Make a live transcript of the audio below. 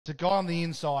There's a guy on the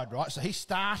inside, right? So he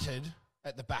started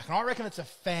at the back, and I reckon it's a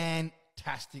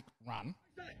fantastic run.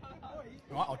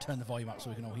 Right, I'll turn the volume up so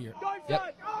we can all hear it.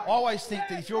 Yep. I always think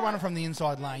that if you're running from the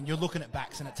inside lane, you're looking at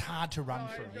backs, and it's hard to run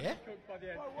through, yeah?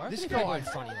 This guy in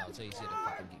front of you, though, it's easier to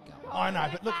fucking get going. I know,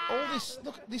 but look,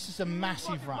 this is a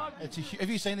massive run. It's a, have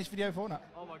you seen this video before? No.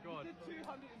 Oh my god.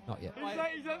 Not yet.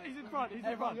 He's in front. He's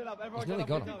in front. He's nearly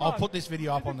got him. I'll put this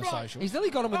video up on the social. He's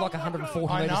nearly got him with like 140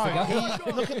 I metres to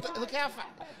know. go. Look how far.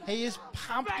 He has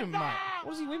pumped him, mate.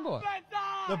 What does he win by?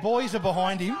 The boys are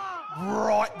behind him,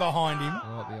 right behind him.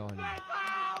 Right behind him.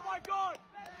 Oh my god!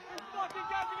 He's fucking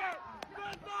catching it!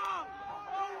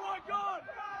 Oh my god!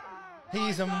 He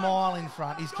is a mile in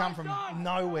front. He's come from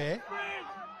nowhere.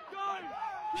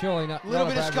 Surely not. A little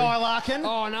bit of skylarking.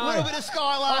 Oh, no. A little bit of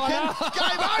skylarking. Oh,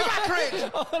 Game over,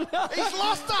 Crit. He's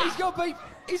lost it. He's got beat.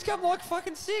 He's come like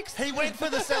fucking sixth. He went for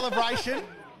the celebration.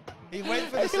 He went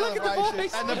for the Hey, look at the celebration.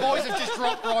 boys. And the boys have just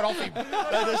dropped right off him.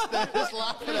 They're just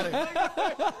laughing at him.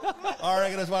 I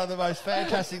reckon it's one of the most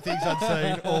fantastic things I've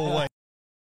seen all week.